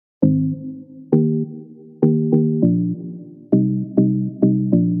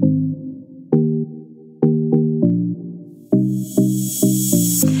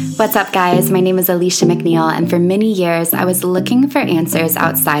What's up, guys? My name is Alicia McNeil, and for many years, I was looking for answers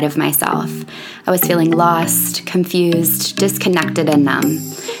outside of myself. I was feeling lost, confused, disconnected, and numb.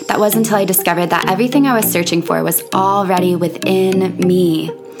 That was until I discovered that everything I was searching for was already within me.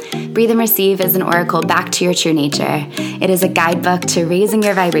 Breathe and Receive is an oracle back to your true nature. It is a guidebook to raising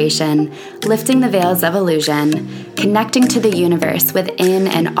your vibration, lifting the veils of illusion, connecting to the universe within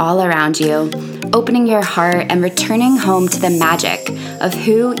and all around you, opening your heart and returning home to the magic of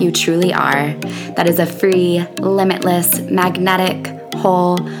who you truly are. That is a free, limitless, magnetic,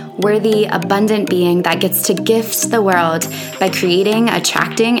 whole, worthy, abundant being that gets to gift the world by creating,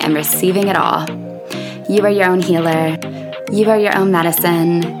 attracting, and receiving it all. You are your own healer. You are your own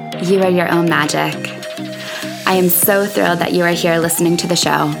medicine. You are your own magic. I am so thrilled that you are here listening to the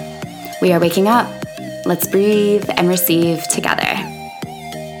show. We are waking up. Let's breathe and receive together.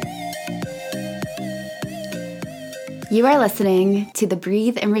 You are listening to the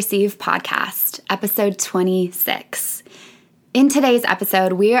Breathe and Receive podcast, episode 26. In today's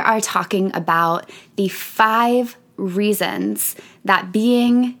episode, we are talking about the 5 reasons that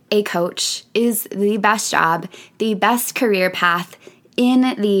being a coach is the best job, the best career path in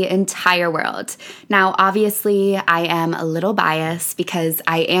the entire world. Now, obviously, I am a little biased because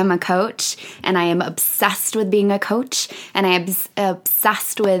I am a coach and I am obsessed with being a coach, and I am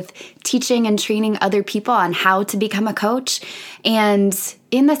obsessed with teaching and training other people on how to become a coach. And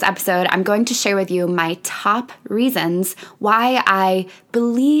in this episode, I'm going to share with you my top reasons why I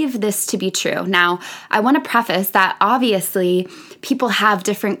believe this to be true. Now, I want to preface that obviously people have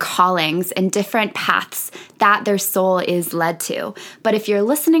different callings and different paths that their soul is led to. But if you're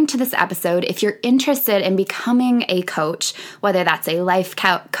listening to this episode, if you're interested in becoming a coach, whether that's a life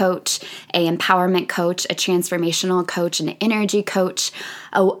coach, an empowerment coach, a transformational coach, an energy coach,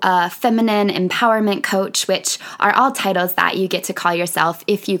 a feminine empowerment coach, which are all titles that you get to call yourself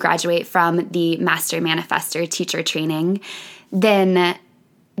if you graduate from the Master Manifestor teacher training, then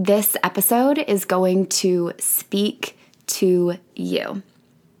this episode is going to speak to you.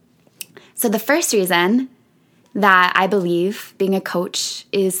 So the first reason that I believe being a coach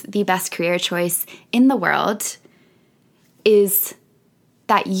is the best career choice in the world is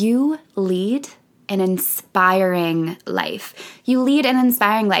that you lead an inspiring life. You lead an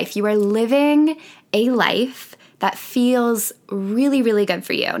inspiring life. You are living a life that feels really, really good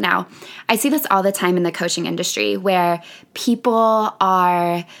for you. Now, I see this all the time in the coaching industry where people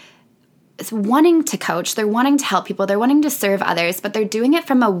are wanting to coach, they're wanting to help people, they're wanting to serve others, but they're doing it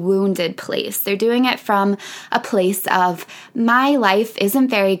from a wounded place. They're doing it from a place of, my life isn't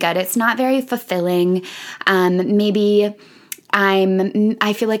very good, it's not very fulfilling, maybe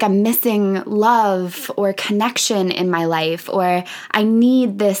I feel like I'm missing love or connection in my life, or I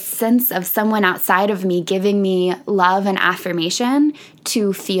need this sense of someone outside of me giving me love and affirmation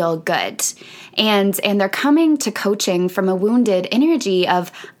to feel good. And they're coming to coaching from a wounded energy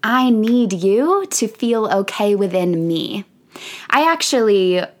of, I need you to feel okay within me. I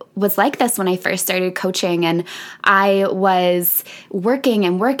actually was like this when I first started coaching, and I was working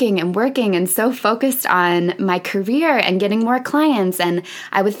and so focused on my career and getting more clients, and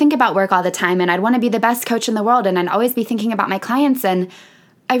I would think about work all the time, and I'd want to be the best coach in the world, and I'd always be thinking about my clients, and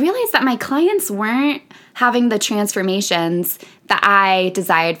I realized that my clients weren't having the transformations that I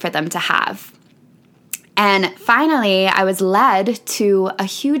desired for them to have. And finally, I was led to a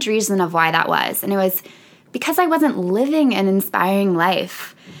huge reason of why that was, and it was because I wasn't living an inspiring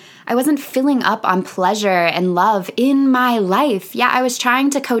life. I wasn't filling up on pleasure and love in my life. Yeah, I was trying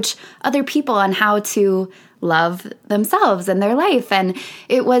to coach other people on how to love themselves and their life, and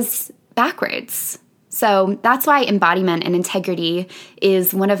it was backwards. So that's why embodiment and integrity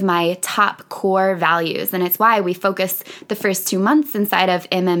is one of my top core values, and it's why we focus the first 2 months inside of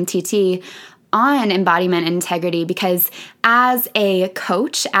MMTT on embodiment and integrity, because as a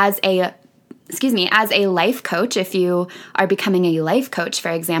coach, as a life coach, if you are becoming a life coach,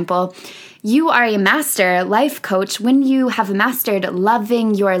 for example, you are a master life coach when you have mastered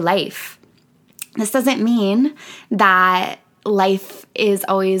loving your life. This doesn't mean that life is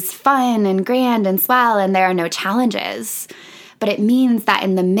always fun and grand and swell and there are no challenges, but it means that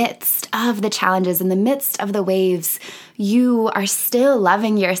in the midst of the challenges, in the midst of the waves, you are still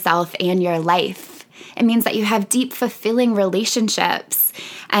loving yourself and your life. It means that you have deep, fulfilling relationships.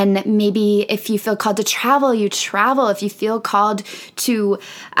 And maybe if you feel called to travel, you travel. If you feel called to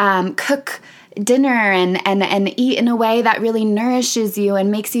cook dinner and eat in a way that really nourishes you and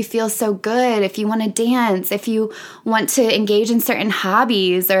makes you feel so good, if you want to dance, if you want to engage in certain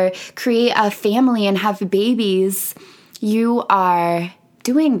hobbies or create a family and have babies, you are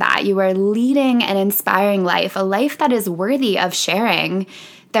doing that. You are leading an inspiring life, a life that is worthy of sharing,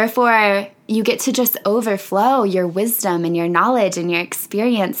 Therefore, you get to just overflow your wisdom and your knowledge and your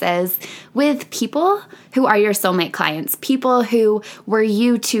experiences with people who are your soulmate clients, people who were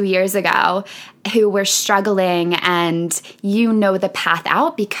you 2 years ago, who were struggling, and you know the path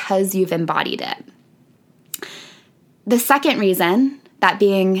out because you've embodied it. The second reason that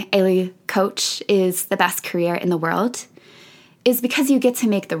being a coach is the best career in the world is because you get to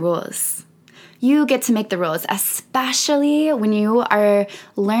make the rules. You get to make the rules, especially when you are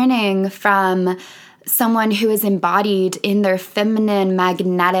learning from someone who is embodied in their feminine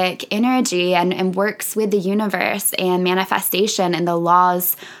magnetic energy and works with the universe and manifestation and the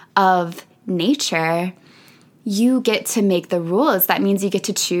laws of nature. You get to make the rules. That means you get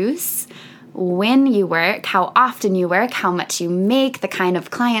to choose when you work, how often you work, how much you make, the kind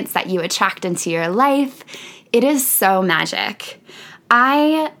of clients that you attract into your life. It is so magic.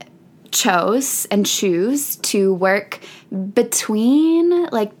 I chose and choose to work between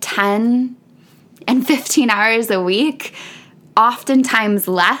like 10 and 15 hours a week, oftentimes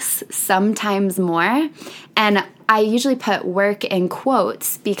less, sometimes more. And I usually put work in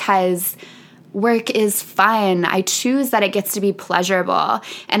quotes because work is fun. I choose that it gets to be pleasurable.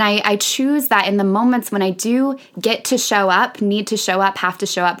 And I choose that in the moments when I do get to show up, need to show up, have to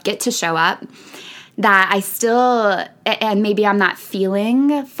show up, get to show up, that I still, and maybe I'm not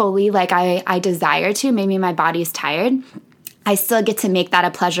feeling fully like I desire to, maybe my body's tired, I still get to make that a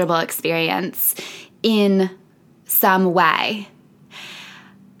pleasurable experience in some way.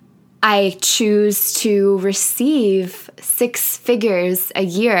 I choose to receive 6 figures a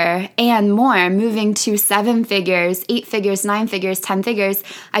year and more, moving to 7 figures, 8 figures, 9 figures, 10 figures.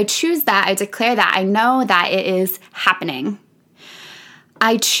 I choose that. I declare that. I know that it is happening.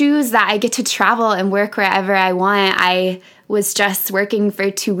 I choose that I get to travel and work wherever I want. I was just working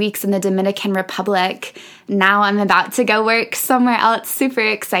for 2 weeks in the Dominican Republic. Now I'm about to go work somewhere else, super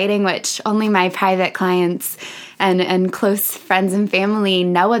exciting, which only my private clients and close friends and family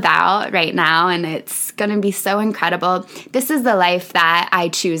know about right now, and it's going to be so incredible. This is the life that I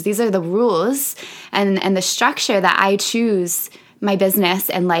choose. These are the rules and the structure that I choose my business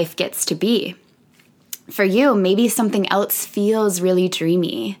and life gets to be. For you, maybe something else feels really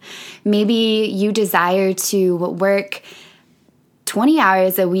dreamy. Maybe you desire to work 20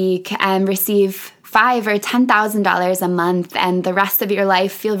 hours a week and receive $5,000 or $10,000 a month, and the rest of your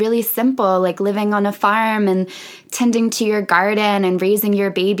life feel really simple, like living on a farm and tending to your garden and raising your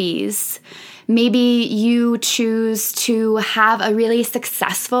babies. Maybe you choose to have a really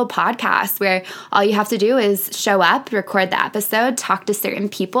successful podcast where all you have to do is show up, record the episode, talk to certain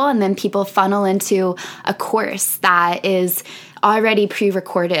people, and then people funnel into a course that is already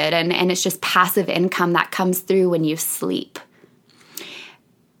pre-recorded and it's just passive income that comes through when you sleep.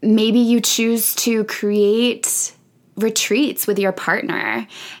 Maybe you choose to create retreats with your partner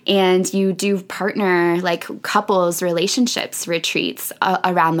and you do partner, like couples relationships retreats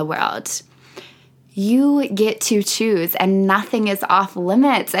around the world. You get to choose and nothing is off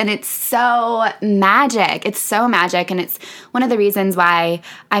limits, and it's so magic. It's so magic, and it's one of the reasons why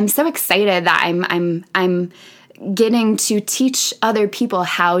I'm so excited that I'm getting to teach other people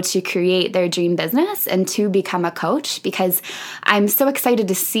how to create their dream business and to become a coach, because I'm so excited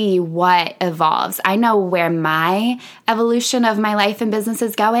to see what evolves. I know where my evolution of my life and business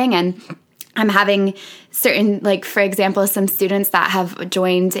is going, and I'm having certain, like, for example, some students that have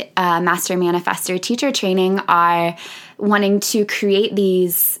joined Master Manifestor teacher training are wanting to create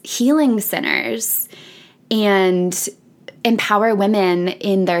these healing centers and empower women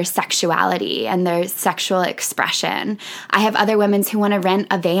in their sexuality and their sexual expression. I have other women who want to rent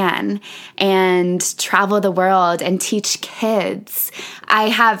a van and travel the world and teach kids. I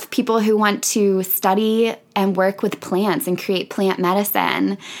have people who want to study and work with plants and create plant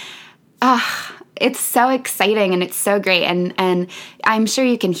medicine. It's so exciting and it's so great. And I'm sure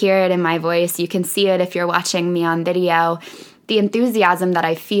you can hear it in my voice. You can see it if you're watching me on video, the enthusiasm that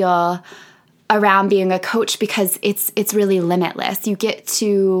I feel around being a coach, because it's really limitless. You get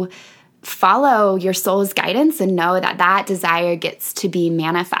to follow your soul's guidance and know that that desire gets to be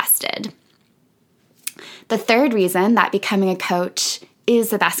manifested. The third reason that becoming a coach is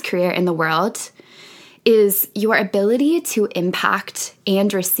the best career in the world is your ability to impact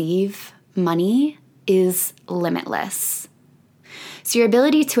and receive money is limitless. So your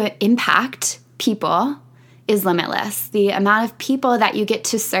ability to impact people is limitless. The amount of people that you get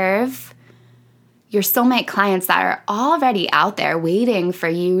to serve, your soulmate clients that are already out there waiting for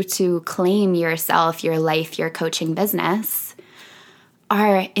you to claim yourself, your life, your coaching business,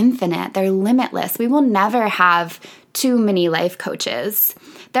 are infinite. They're limitless. We will never have too many life coaches.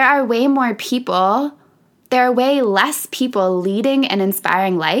 There are way more people there are way less people leading an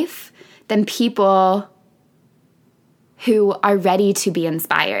inspiring life than people who are ready to be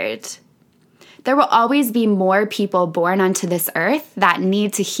inspired. There will always be more people born onto this earth that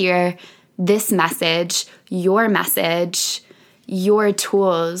need to hear this message, your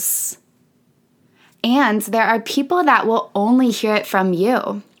tools. And there are people that will only hear it from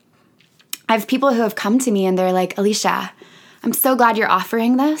you. I have people who have come to me and they're like, Alicia, I'm so glad you're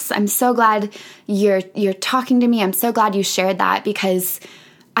offering this. I'm so glad you're talking to me. I'm so glad you shared that, because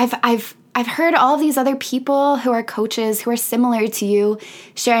I've heard all these other people who are coaches who are similar to you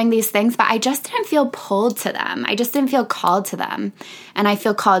sharing these things, but I just didn't feel pulled to them. I just didn't feel called to them. And I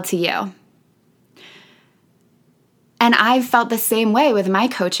feel called to you. And I've felt the same way with my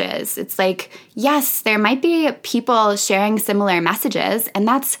coaches. It's like, yes, there might be people sharing similar messages, and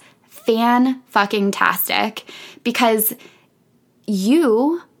that's fan-fucking-tastic, because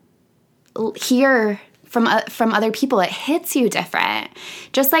you hear from other people, it hits you different.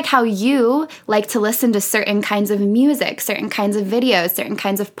 Just like how you like to listen to certain kinds of music, certain kinds of videos, certain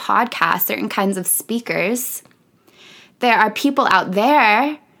kinds of podcasts, certain kinds of speakers, there are people out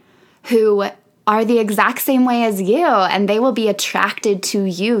there who are the exact same way as you, and they will be attracted to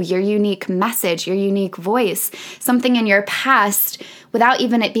you, your unique message, your unique voice. Something in your past, without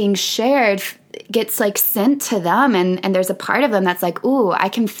even it being shared, gets like sent to them, and there's a part of them that's like, ooh, I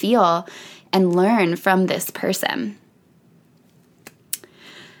can feel and learn from this person.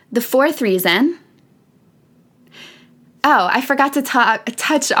 The fourth reason, I forgot to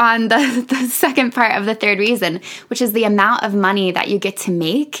touch on the second part of the third reason, which is the amount of money that you get to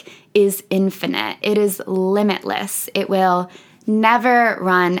make is infinite. It is limitless. It will never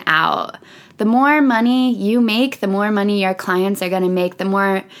run out. The more money you make, the more money your clients are going to make, the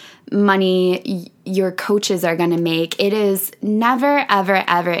more money your coaches are going to make. It is never, ever,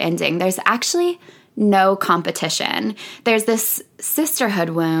 ever ending. There's actually no competition. There's this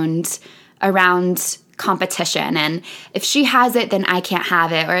sisterhood wound around competition, and if she has it, then I can't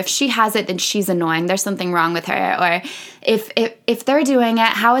have it, or if she has it, then she's annoying, there's something wrong with her, or if they're doing it,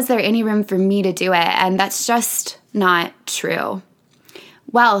 how is there any room for me to do it? And that's just not true.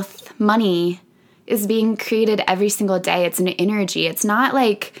 Wealth, money is being created every single day. It's an energy. It's not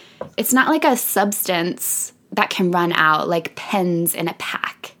like a substance that can run out, like pens in a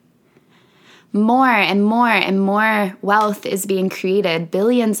pack. More and more and more wealth is being created.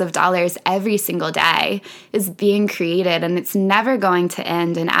 Billions of dollars every single day is being created, and it's never going to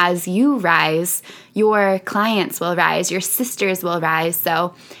end. And as you rise, your clients will rise, your sisters will rise.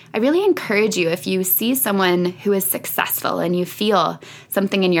 So I really encourage you, if you see someone who is successful and you feel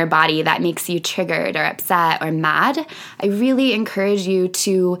something in your body that makes you triggered or upset or mad, I really encourage you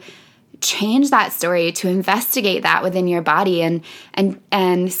to change that story, to investigate that within your body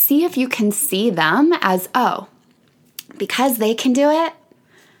and see if you can see them as, oh, because they can do it,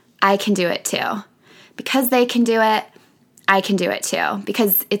 I can do it too. Because they can do it, I can do it too.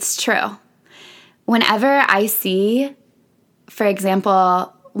 Because it's true. Whenever I see, for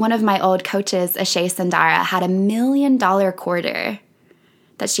example, one of my old coaches, Ashay Sandara, had $1 million quarter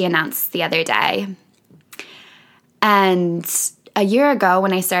that she announced the other day. And a year ago,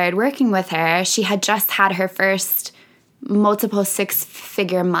 when I started working with her, she had just had her first multiple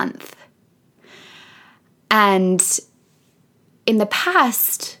six-figure month. And in the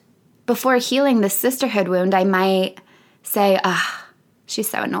past, before healing the sisterhood wound, I might say, she's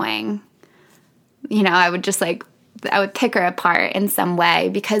so annoying. I would pick her apart in some way,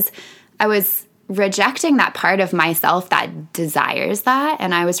 because I was rejecting that part of myself that desires that.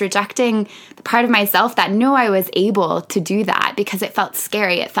 And I was rejecting the part of myself that knew I was able to do that, because it felt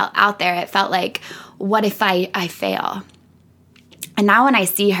scary. It felt out there. It felt like, what if I fail? And now when I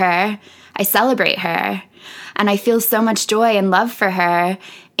see her, I celebrate her, and I feel so much joy and love for her.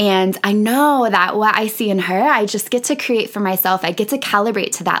 And I know that what I see in her, I just get to create for myself. I get to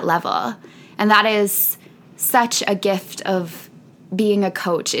calibrate to that level. And that is such a gift of being a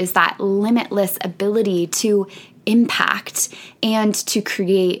coach, is that limitless ability to impact and to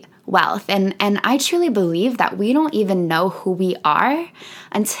create wealth. And I truly believe that we don't even know who we are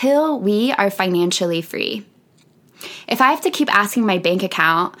until we are financially free. If I have to keep asking my bank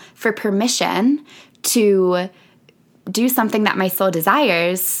account for permission to do something that my soul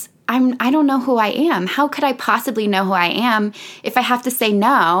desires, I don't know who I am. How could I possibly know who I am if I have to say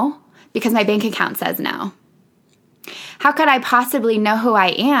no because my bank account says no? How could I possibly know who I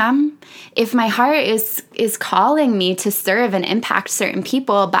am if my heart is calling me to serve and impact certain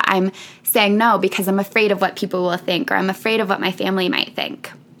people, but I'm saying no because I'm afraid of what people will think, or I'm afraid of what my family might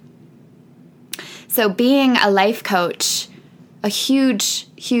think? So being a life coach, a huge,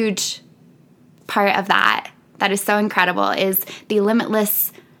 huge part of that is so incredible is the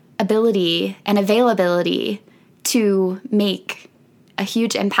limitless ability and availability to make a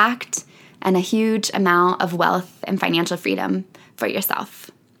huge impact and a huge amount of wealth and financial freedom for yourself.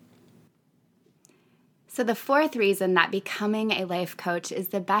 So the fourth reason that becoming a life coach is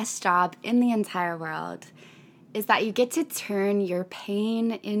the best job in the entire world is that you get to turn your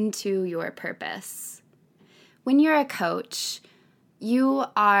pain into your purpose. When you're a coach, you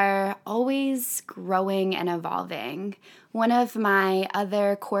are always growing and evolving. One of my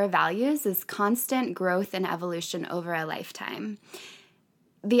other core values is constant growth and evolution over a lifetime.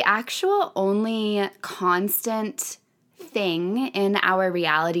 The actual only constant thing in our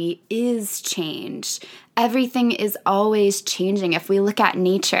reality is change. Everything is always changing. If we look at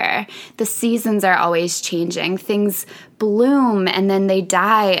nature, the seasons are always changing. Things bloom and then they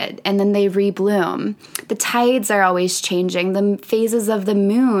die and then they rebloom. The tides are always changing. The phases of the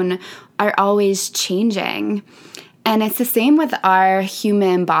moon are always changing. And it's the same with our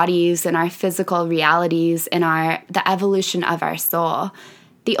human bodies and our physical realities and the evolution of our soul.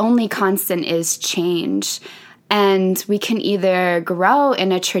 The only constant is change. And we can either grow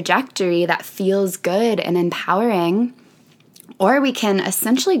in a trajectory that feels good and empowering, or we can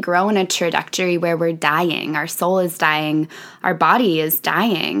essentially grow in a trajectory where we're dying. Our soul is dying. Our body is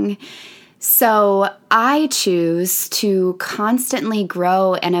dying. So I choose to constantly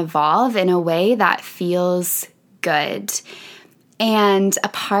grow and evolve in a way that feels good. And a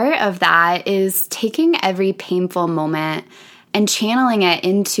part of that is taking every painful moment and channeling it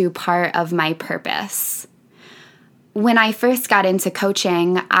into part of my purpose. When I first got into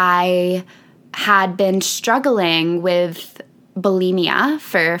coaching, I had been struggling with bulimia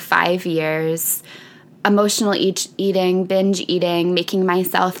for 5 years, emotional eating, binge eating, making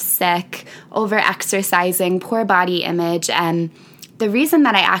myself sick, over-exercising, poor body image. And the reason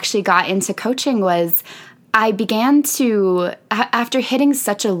that I actually got into coaching was I began to, after hitting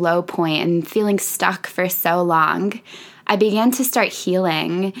such a low point and feeling stuck for so long, I began to start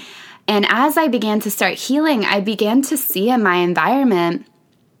healing. And as I began to start healing, I began to see in my environment,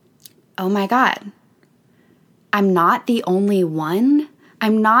 oh my God, I'm not the only one.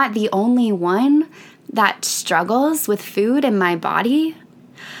 I'm not the only one that struggles with food in my body.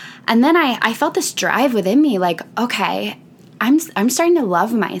 And then I felt this drive within me, like, okay, I'm starting to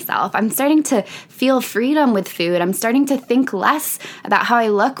love myself. I'm starting to feel freedom with food. I'm starting to think less about how I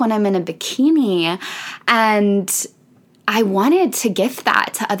look when I'm in a bikini. And I wanted to gift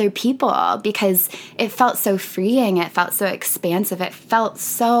that to other people because it felt so freeing. It felt so expansive. It felt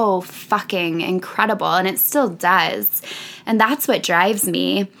so fucking incredible, and it still does. And that's what drives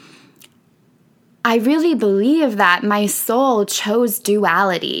me. I really believe that my soul chose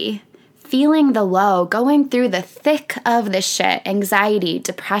duality, feeling the low, going through the thick of the shit, anxiety,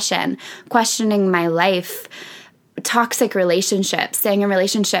 depression, questioning my life, toxic relationships, staying in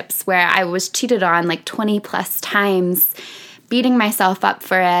relationships where I was cheated on like 20 plus times, beating myself up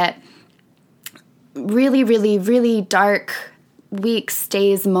for it, really, really, really dark weeks,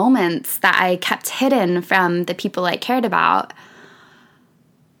 days, moments that I kept hidden from the people I cared about.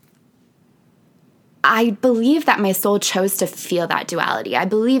 I believe that my soul chose to feel that duality. I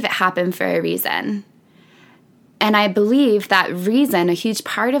believe it happened for a reason. And I believe that reason, a huge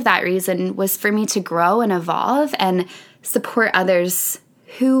part of that reason, was for me to grow and evolve and support others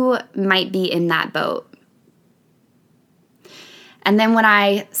who might be in that boat. And then when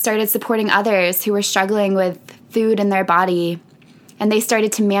I started supporting others who were struggling with food in their body, and they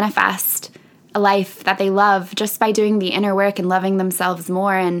started to manifest a life that they love just by doing the inner work and loving themselves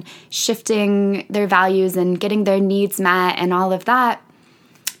more and shifting their values and getting their needs met and all of that,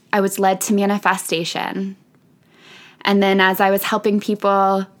 I was led to manifestation. And then as I was helping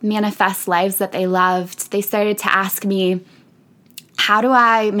people manifest lives that they loved, they started to ask me, how do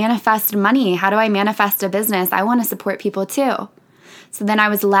I manifest money? How do I manifest a business? I want to support people too. So then I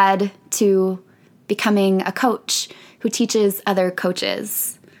was led to becoming a coach who teaches other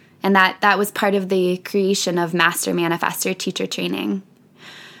coaches. And that was part of the creation of Master Manifestor Teacher Training.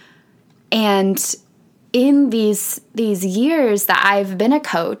 And in these years that I've been a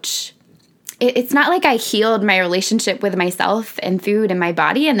coach, it's not like I healed my relationship with myself and food and my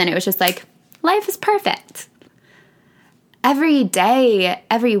body, and then it was just like, life is perfect. Every day,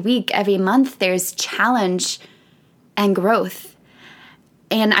 every week, every month, there's challenge and growth.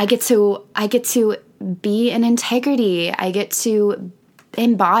 And I get to be in integrity. I get to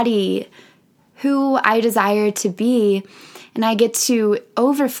embody who I desire to be, and I get to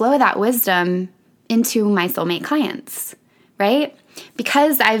overflow that wisdom into my soulmate clients, right?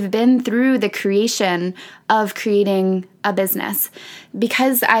 Because I've been through the creation of creating a business,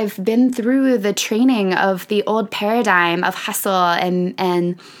 because I've been through the training of the old paradigm of hustle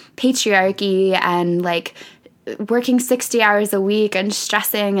and patriarchy and like working 60 hours a week and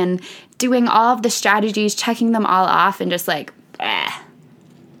stressing and doing all of the strategies, checking them all off and just like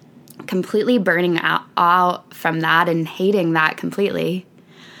completely burning out from that and hating that completely,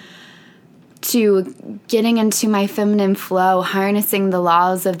 to getting into my feminine flow, harnessing the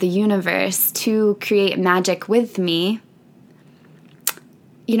laws of the universe to create magic with me.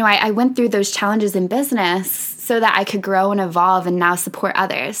 You know, I went through those challenges in business so that I could grow and evolve and now support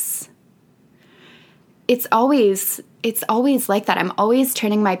others. It's always like that. I'm always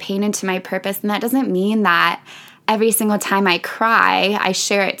turning my pain into my purpose, and that doesn't mean that every single time I cry, I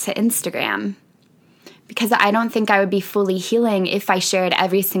share it to Instagram. Because I don't think I would be fully healing if I shared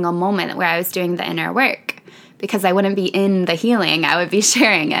every single moment where I was doing the inner work. Because I wouldn't be in the healing, I would be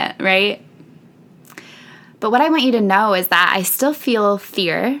sharing it, right? But what I want you to know is that I still feel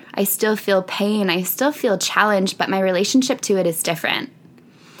fear, I still feel pain, I still feel challenged, but my relationship to it is different.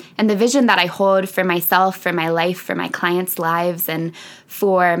 And the vision that I hold for myself, for my life, for my clients' lives, and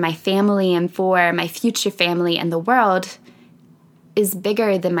for my family, and for my future family and the world is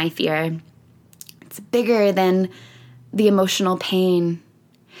bigger than my fear. It's bigger than the emotional pain.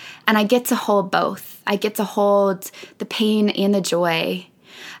 And I get to hold both. I get to hold the pain and the joy.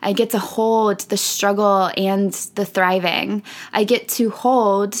 I get to hold the struggle and the thriving. I get to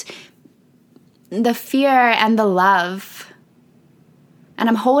hold the fear and the love. And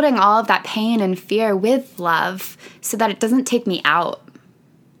I'm holding all of that pain and fear with love so that it doesn't take me out.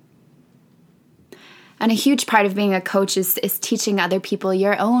 And a huge part of being a coach is teaching other people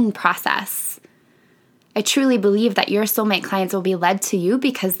your own process. I truly believe that your soulmate clients will be led to you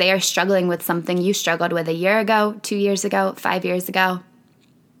because they are struggling with something you struggled with a year ago, 2 years ago, 5 years ago.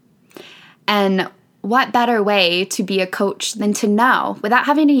 And what better way to be a coach than to know, without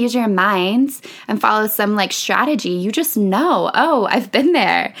having to use your mind and follow some like strategy, you just know, oh, I've been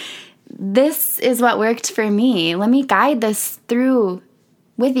there. This is what worked for me. Let me guide this through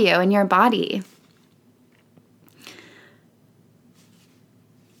with you in your body.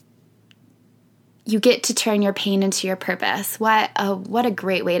 You get to turn your pain into your purpose. What a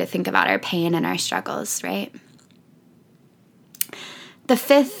great way to think about our pain and our struggles, right? The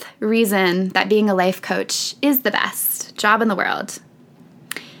fifth reason that being a life coach is the best job in the world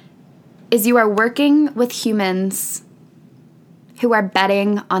is you are working with humans who are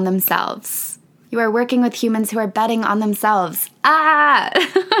betting on themselves. You are working with humans who are betting on themselves.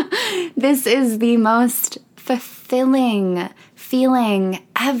 This is the most fulfilling feeling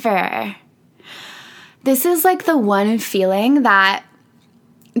ever. This is like the one feeling that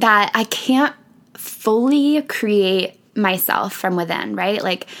I can't fully create myself from within, right?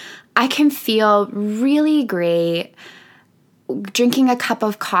 Like I can feel really great drinking a cup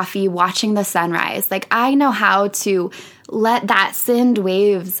of coffee, watching the sunrise. Like I know how to let that send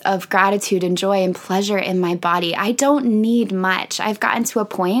waves of gratitude and joy and pleasure in my body. I don't need much. I've gotten to a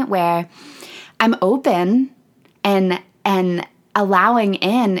point where I'm open and allowing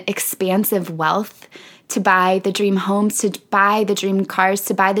in expansive wealth to buy the dream homes, to buy the dream cars,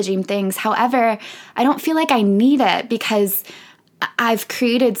 to buy the dream things. However, I don't feel like I need it because I've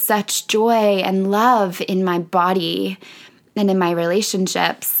created such joy and love in my body and in my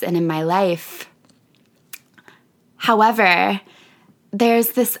relationships and in my life. However,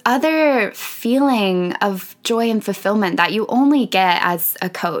 there's this other feeling of joy and fulfillment that you only get as a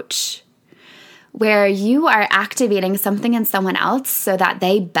coach, where you are activating something in someone else so that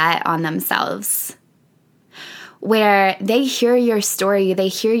they bet on themselves, where they hear your story, they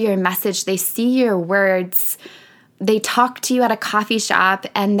hear your message, they see your words, they talk to you at a coffee shop,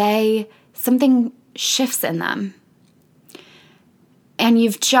 and something shifts in them. And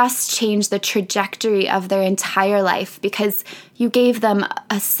you've just changed the trajectory of their entire life because you gave them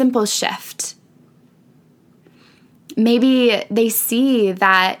a simple shift. Maybe they see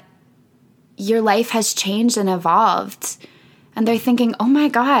that your life has changed and evolved, and they're thinking, oh my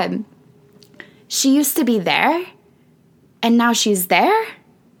God, she used to be there, and now she's there?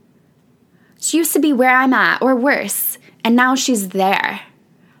 She used to be where I'm at, or worse, and now she's there.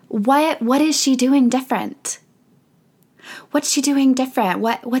 What is she doing different? What's she doing different?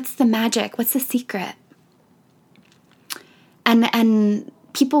 What's the magic? What's the secret? And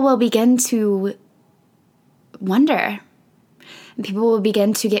people will begin to wonder. And people will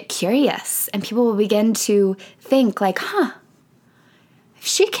begin to get curious. And people will begin to think like, if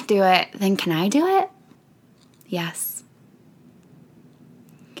she can do it, then can I do it? Yes.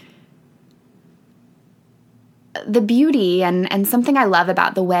 the beauty and something I love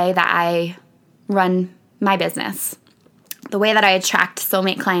about the way that I run my business, the way that I attract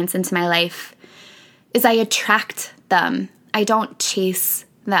soulmate clients into my life, is I attract them. I don't chase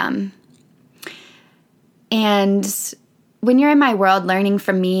them. And when you're in my world learning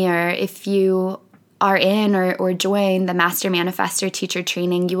from me, or if you are in or join the Master Manifestor Teacher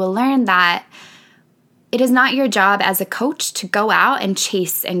Training, you will learn that it is not your job as a coach to go out and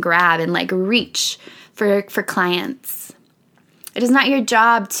chase and grab and reach for clients. It is not your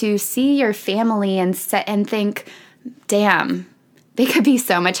job to see your family and sit and think, damn, they could be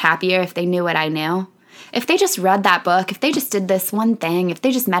so much happier if they knew what I knew. If they just read that book, if they just did this one thing, if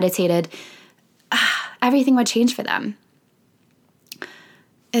they just meditated, everything would change for them.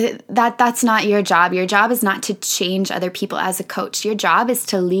 That's not your job. Your job is not to change other people as a coach. Your job is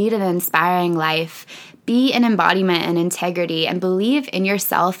to lead an inspiring life, be an embodiment and integrity, and believe in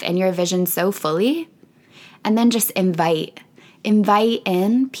yourself and your vision so fully, and then just invite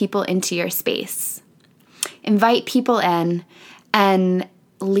in people into your space. Invite people in and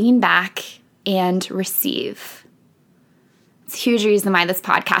lean back and receive. It's a huge reason why this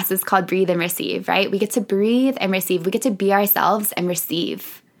podcast is called Breathe and Receive, right? We get to breathe and receive. We get to be ourselves and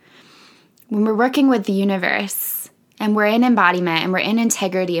receive. When we're working with the universe and we're in embodiment and we're in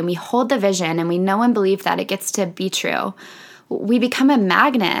integrity and we hold the vision and we know and believe that it gets to be true, we become a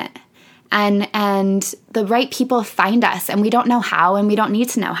magnet, and the right people find us, and we don't know how, and we don't need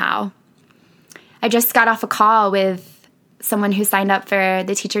to know how. I just got off a call with someone who signed up for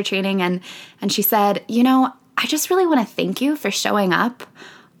the teacher training, and she said, I just really want to thank you for showing up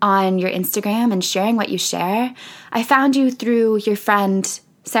on your Instagram and sharing what you share. I found you through your friend,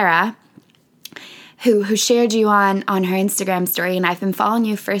 Sarah, who shared you on her Instagram story, and I've been following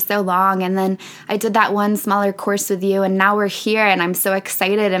you for so long, and then I did that one smaller course with you, and now we're here, and I'm so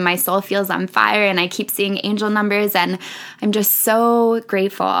excited, and my soul feels on fire, and I keep seeing angel numbers, and I'm just so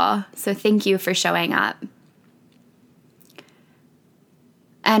grateful. So thank you for showing up.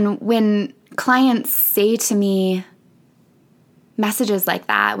 And when clients say to me messages like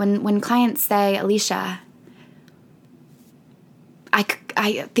that, when clients say, Alicia,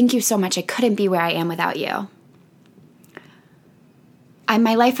 I thank you so much. I couldn't be where I am without you.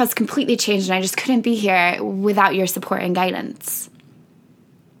 My life has completely changed, and I just couldn't be here without your support and guidance.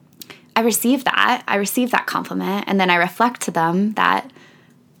 I receive that compliment, and then I reflect to them that,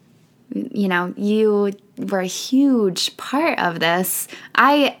 you were a huge part of this.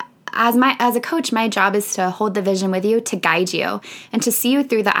 As a coach, my job is to hold the vision with you, to guide you, and to see you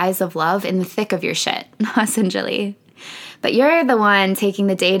through the eyes of love in the thick of your shit, essentially. But you're the one taking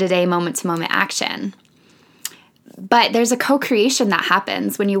the day-to-day, moment-to-moment action. But there's a co-creation that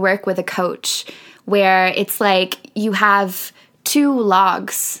happens when you work with a coach, where it's like you have two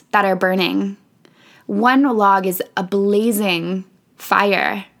logs that are burning. One log is a blazing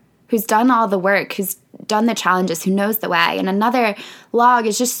fire, who's done all the work, who's done the challenges, who knows the way. And another log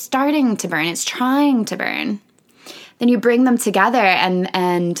is just starting to burn. It's trying to burn. Then you bring them together,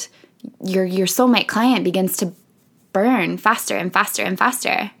 and your soulmate client begins to burn faster and faster and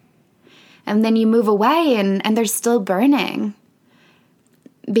faster. And then you move away, and they're still burning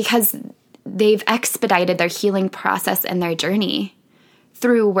because they've expedited their healing process and their journey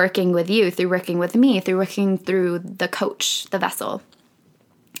through working with you, through working with me, through working through the coach, the vessel.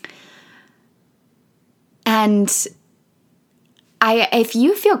 And if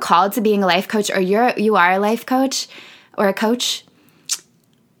you feel called to being a life coach, or you are a life coach or a coach,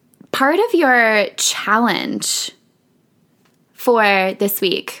 part of your challenge for this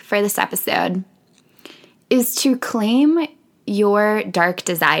week, for this episode, is to claim your dark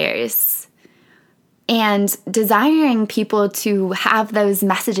desires. And desiring people to have those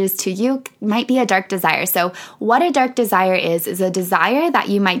messages to you might be a dark desire. So what a dark desire is a desire that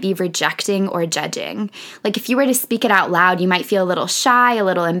you might be rejecting or judging. Like if you were to speak it out loud, you might feel a little shy, a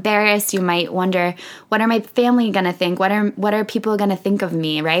little embarrassed. You might wonder, what are my family going to think? What are people going to think of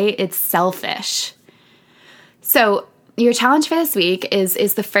me, right? It's selfish. So your challenge for this week is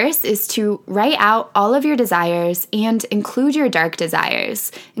the first is to write out all of your desires and include your dark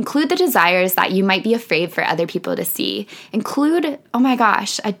desires. Include the desires that you might be afraid for other people to see. Include, oh my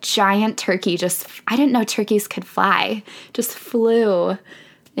gosh, a giant turkey I didn't know turkeys could fly, just flew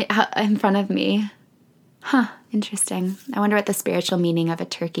in front of me. Huh, interesting. I wonder what the spiritual meaning of a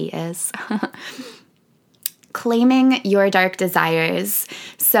turkey is. Claiming your dark desires.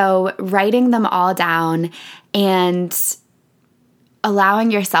 So writing them all down and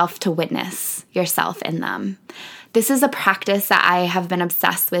allowing yourself to witness yourself in them. This is a practice that I have been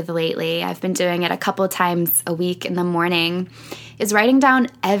obsessed with lately. I've been doing it a couple times a week in the morning, is writing down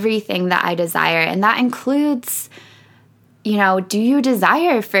everything that I desire. And that includes, do you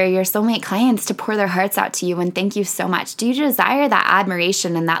desire for your soulmate clients to pour their hearts out to you and thank you so much? Do you desire that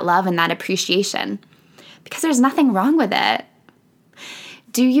admiration and that love and that appreciation? Because there's nothing wrong with it.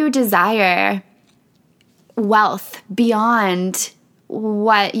 Do you desire wealth beyond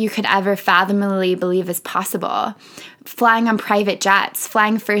what you could ever fathomably believe is possible? Flying on private jets,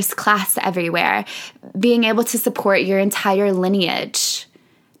 flying first class everywhere, being able to support your entire lineage,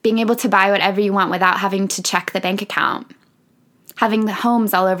 being able to buy whatever you want without having to check the bank account, having the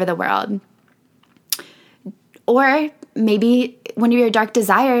homes all over the world. Or maybe one of your dark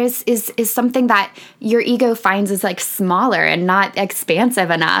desires is something that your ego finds is like smaller and not expansive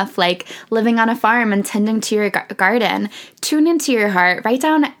enough, like living on a farm and tending to your garden. Tune into your heart. Write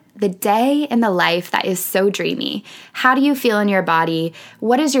down the day in the life that is so dreamy. How do you feel in your body?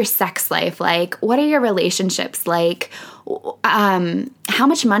 What is your sex life like? What are your relationships like? How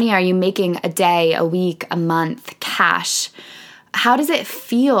much money are you making a day, a week, a month, cash? How does it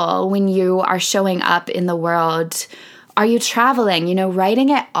feel when you are showing up in the world? Are you traveling? Writing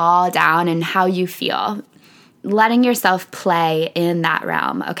it all down and how you feel. Letting yourself play in that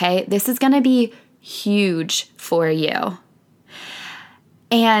realm, okay? This is going to be huge for you.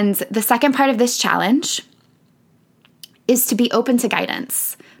 And the second part of this challenge is to be open to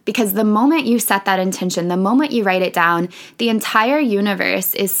guidance. Because the moment you set that intention, the moment you write it down, the entire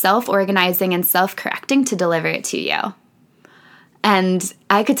universe is self-organizing and self-correcting to deliver it to you. And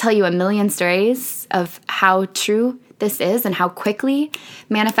I could tell you a million stories of how true this is and how quickly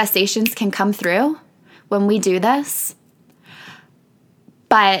manifestations can come through when we do this.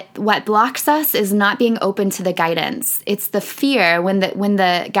 But what blocks us is not being open to the guidance. It's the fear when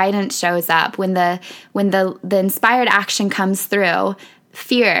the guidance shows up, when the inspired action comes through,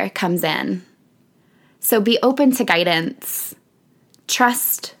 fear comes in. So be open to guidance.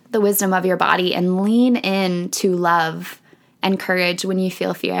 Trust the wisdom of your body and lean into love and courage when you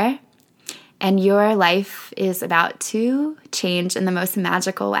feel fear. And your life is about to change in the most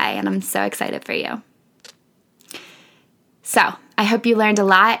magical way. And I'm so excited for you. So I hope you learned a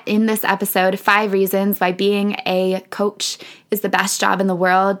lot in this episode. 5 reasons why being a coach is the best job in the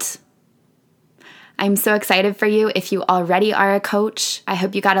world. I'm so excited for you. If you already are a coach, I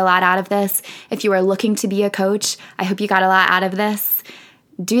hope you got a lot out of this. If you are looking to be a coach, I hope you got a lot out of this.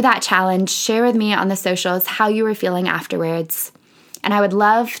 Do that challenge. Share with me on the socials how you were feeling afterwards. And I would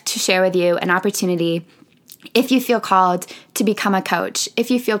love to share with you an opportunity if you feel called to become a coach,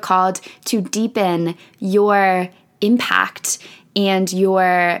 if you feel called to deepen your impact and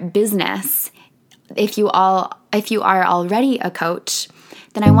your business. If you are already a coach,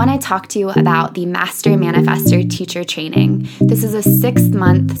 then I want to talk to you about the Master Manifestor Teacher Training. This is a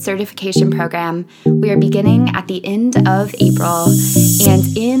 6-month certification program. We are beginning at the end of April. And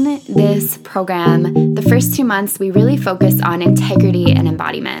in this program, the first 2 months, we really focus on integrity and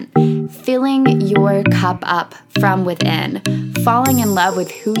embodiment, filling your cup up from within, falling in love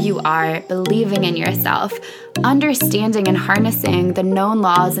with who you are, believing in yourself, understanding and harnessing the known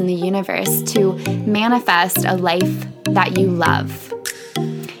laws in the universe to manifest a life that you love.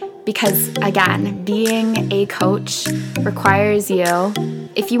 Because again, being a coach requires you,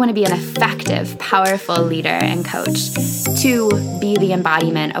 if you want to be an effective, powerful leader and coach, to be the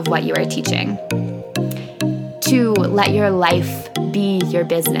embodiment of what you are teaching. To let your life be your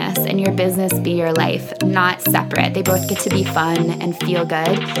business and your business be your life, not separate. They both get to be fun and feel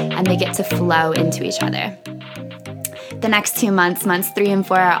good, and they get to flow into each other. The next 2 months, months 3 and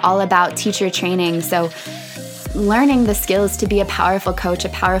 4, are all about teacher training. So learning the skills to be a powerful coach, a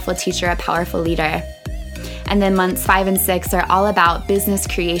powerful teacher, a powerful leader. And then months 5 and 6 are all about business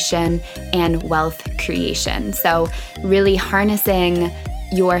creation and wealth creation. So really harnessing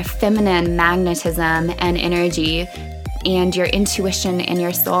your feminine magnetism and energy and your intuition and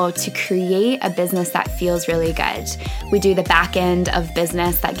your soul to create a business that feels really good. We do the back end of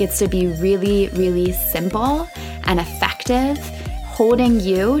business that gets to be really, really simple and effective, holding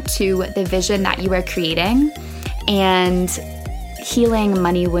you to the vision that you are creating and healing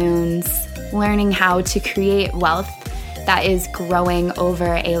money wounds, learning how to create wealth that is growing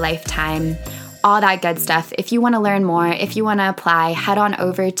over a lifetime, all that good stuff. If you want to learn more, if you want to apply, head on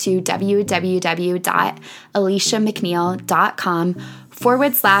over to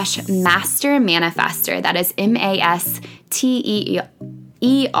www.aliciaMcNeil.com/Master Manifestor. That is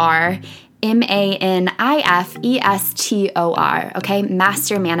MasterManifestor. Okay,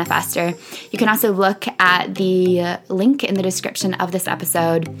 Master Manifestor. You can also look at the link in the description of this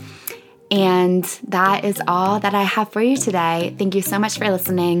episode. And that is all that I have for you today. Thank you so much for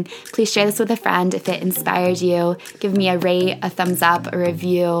listening. Please share this with a friend if it inspired you. Give me a rate, a thumbs up, a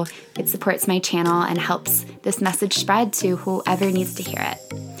review. It supports my channel and helps this message spread to whoever needs to hear it.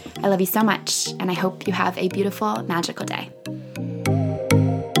 I love you so much, and I hope you have a beautiful, magical day.